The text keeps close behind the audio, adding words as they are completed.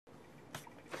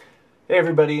Hey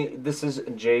everybody, this is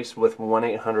Jace with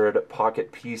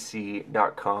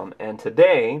 1-800-PocketPC.com, and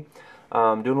today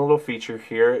doing a little feature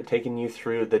here taking you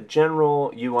through the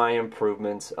general UI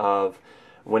improvements of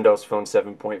Windows Phone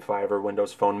 7.5 or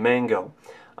Windows Phone Mango.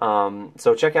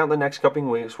 So check out the next couple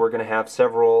weeks. We're going to have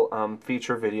several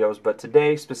feature videos, but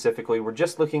today specifically we're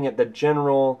just looking at the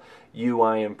general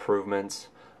UI improvements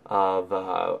of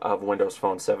Windows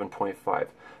Phone 7.5.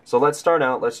 So let's start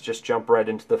out, let's just jump right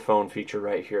into the phone feature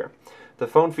right here. The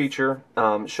phone feature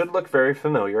should look very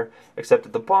familiar, except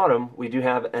at the bottom we do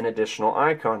have an additional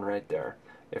icon right there.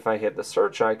 If I hit the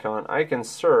search icon, I can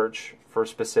search for a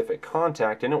specific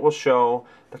contact and it will show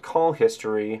the call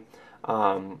history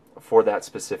for that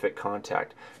specific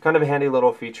contact. Kind of a handy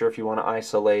little feature if you want to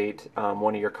isolate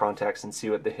one of your contacts and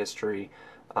see what the history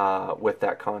with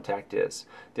that contact is.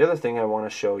 The other thing I want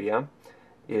to show you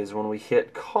is when we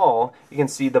hit call, you can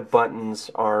see the buttons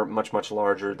are much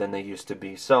larger than they used to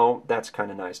be. So that's kind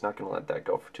of nice. Not going to let that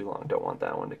go for too long. Don't want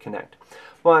that one to connect.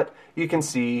 But you can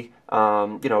see,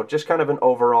 just kind of an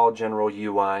overall general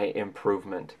UI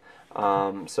improvement.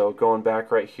 So going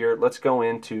back right here, let's go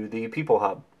into the People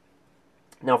Hub.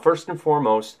 Now, first and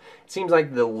foremost, it seems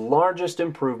like the largest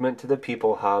improvement to the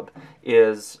People Hub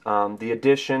is the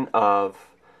addition of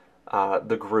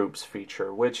the groups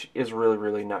feature, which is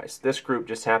really nice. This group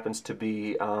just happens to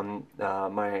be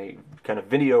my kind of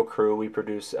video crew. We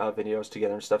produce videos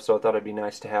together and stuff, so I thought it'd be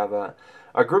nice to have a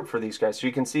group for these guys. So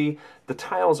you can see the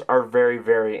tiles are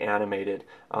very animated.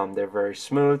 They're very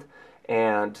smooth,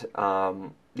 and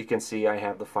you can see I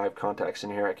have the 5 contacts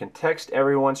in here. I can text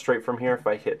everyone straight from here if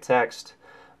I hit text.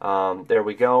 There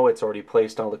we go. It's already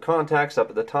placed all the contacts up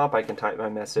at the top. I can type my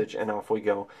message and off we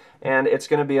go. And it's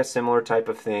going to be a similar type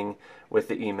of thing with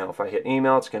the email. If I hit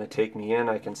email, it's going to take me in.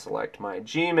 I can select my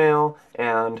Gmail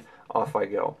and off I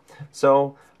go.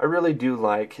 So I really do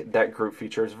like that group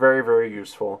feature. It's very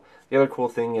useful. The other cool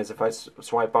thing is if I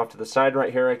swipe off to the side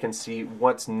right here, I can see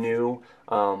what's new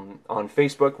on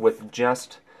Facebook with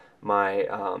just my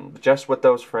just with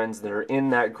those friends that are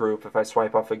in that group. If I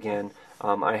swipe off again,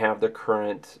 I have the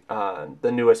current,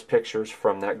 the newest pictures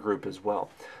from that group as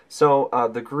well. So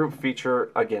the group feature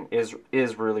again is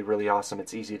really awesome.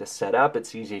 It's easy to set up,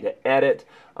 it's easy to edit,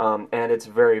 and it's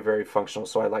very functional.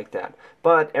 So I like that.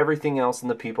 But everything else in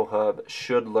the People Hub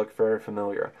should look very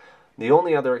familiar. The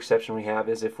only other exception we have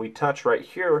is if we touch right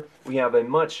here, we have a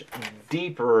much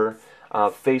deeper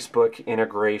Facebook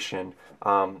integration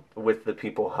with the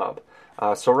People Hub.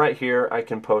 So right here I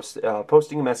can post,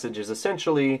 posting a message is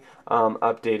essentially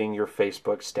updating your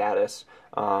Facebook status.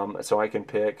 So I can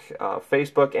pick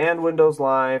Facebook and Windows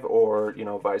Live, or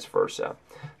vice versa.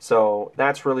 So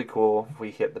that's really cool. If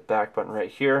we hit the back button right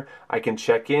here, I can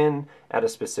check in at a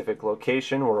specific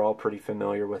location. We're all pretty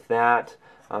familiar with that.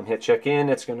 Hit check in,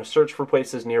 it's going to search for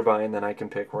places nearby, and then I can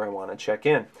pick where I want to check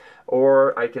in.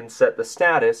 Or I can set the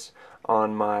status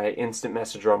on my instant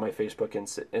messenger, on my Facebook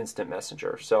instant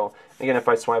messenger. So again, if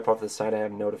I swipe off the side, I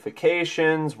have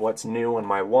notifications, what's new on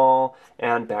my wall,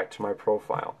 and back to my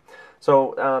profile.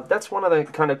 So that's one of the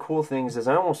kind of cool things, is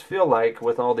I almost feel like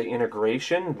with all the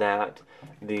integration that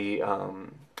the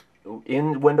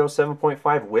in Windows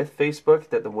 7.5 with Facebook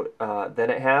that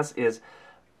it has, is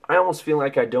I almost feel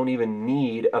like I don't even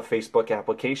need a Facebook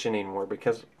application anymore,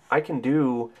 because I can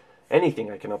do anything.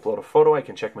 I can upload a photo, I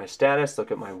can check my status,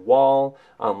 look at my wall,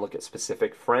 look at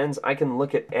specific friends. I can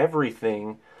look at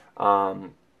everything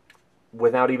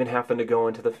without even having to go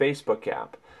into the Facebook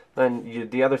app. Then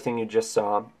the other thing you just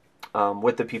saw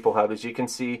with the People Hub is you can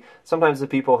see sometimes the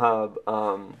People Hub,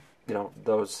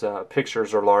 those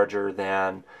pictures are larger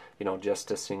than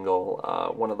just a single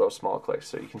one of those small clicks.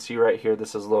 So you can see right here,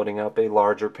 this is loading up a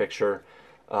larger picture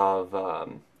of a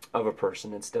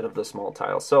person instead of the small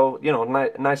tile. So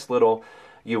nice little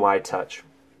UI touch,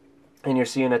 and you're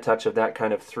seeing a touch of that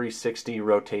kind of 360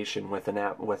 rotation with an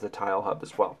app with a Tile Hub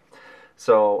as well.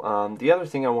 So the other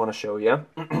thing I want to show you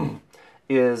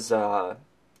is the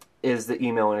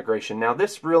email integration. Now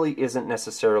this really isn't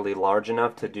necessarily large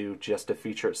enough to do just a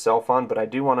feature itself on, but I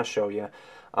do want to show you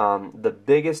the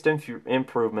biggest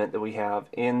improvement that we have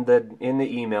in the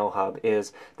email hub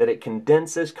is that it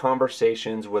condenses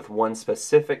conversations with one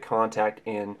specific contact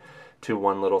into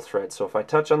one little thread. So if I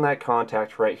touch on that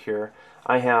contact right here,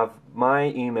 I have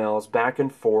my emails back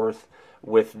and forth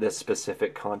with this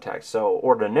specific contact. So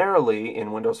ordinarily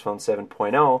in Windows Phone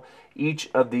 7.0, each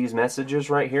of these messages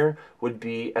right here would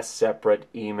be a separate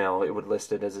email. It would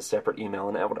list it as a separate email,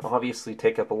 and that would obviously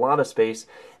take up a lot of space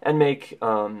and make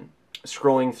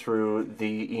scrolling through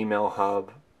the email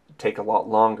hub take a lot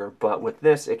longer. But with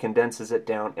this, it condenses it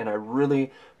down, and I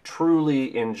really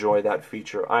truly enjoy that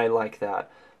feature. I like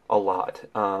that a lot.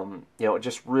 It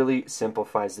just really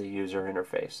simplifies the user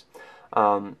interface.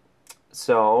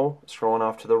 So, scrolling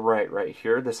off to the right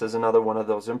here, this is another one of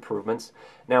those improvements.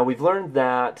 Now, we've learned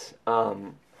that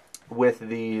with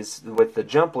the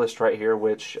jump list right here,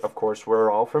 which of course we're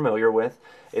all familiar with,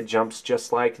 it jumps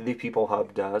just like the People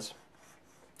Hub does.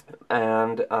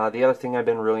 And the other thing I've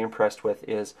been really impressed with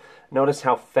is notice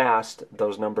how fast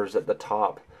those numbers at the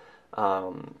top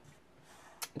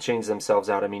change themselves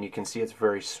out. I mean, you can see it's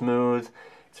very smooth.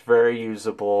 It's very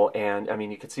usable, and I mean,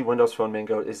 you can see Windows Phone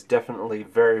Mango is definitely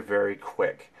very, very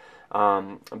quick.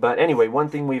 But anyway, one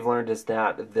thing we've learned is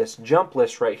that this jump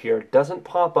list right here doesn't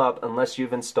pop up unless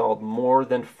you've installed more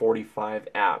than 45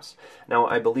 apps. Now,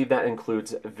 I believe that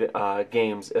includes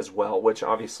games as well, which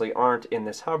obviously aren't in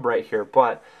this hub right here,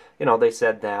 but they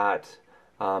said that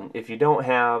if you don't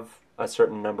have a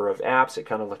certain number of apps, it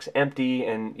kind of looks empty,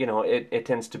 and it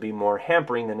tends to be more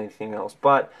hampering than anything else.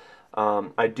 But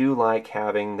I do like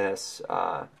having this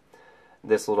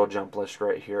this little jump list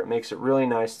right here. It makes it really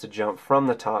nice to jump from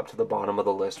the top to the bottom of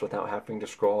the list without having to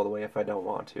scroll all the way if I don't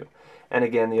want to. And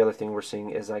again, the other thing we're seeing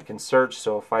is I can search.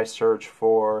 So if I search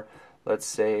for, let's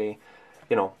say,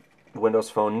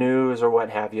 Windows Phone News or what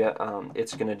have you,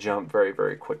 it's going to jump very,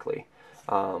 very quickly.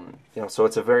 So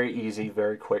it's a very easy,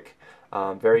 very quick,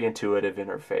 very intuitive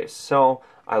interface. So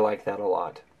I like that a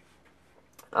lot.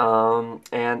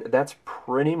 And that's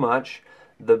pretty much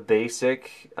the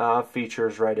basic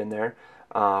features right in there.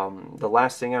 The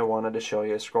last thing I wanted to show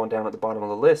you is scrolling down at the bottom of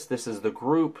the list. This is the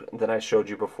group that I showed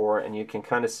you before, and you can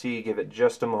kind of see, give it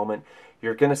just a moment,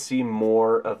 you're going to see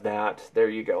more of that. There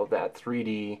you go, that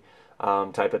 3D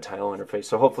type of tile interface.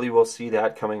 So hopefully we'll see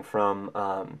that coming from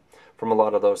a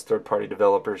lot of those third-party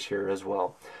developers here as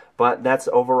well. But that's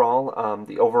overall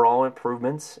the overall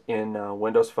improvements in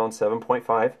Windows Phone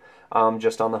 7.5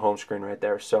 just on the home screen right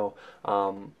there. So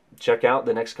check out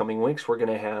the next coming weeks. We're going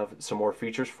to have some more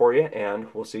features for you,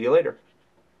 and we'll see you later.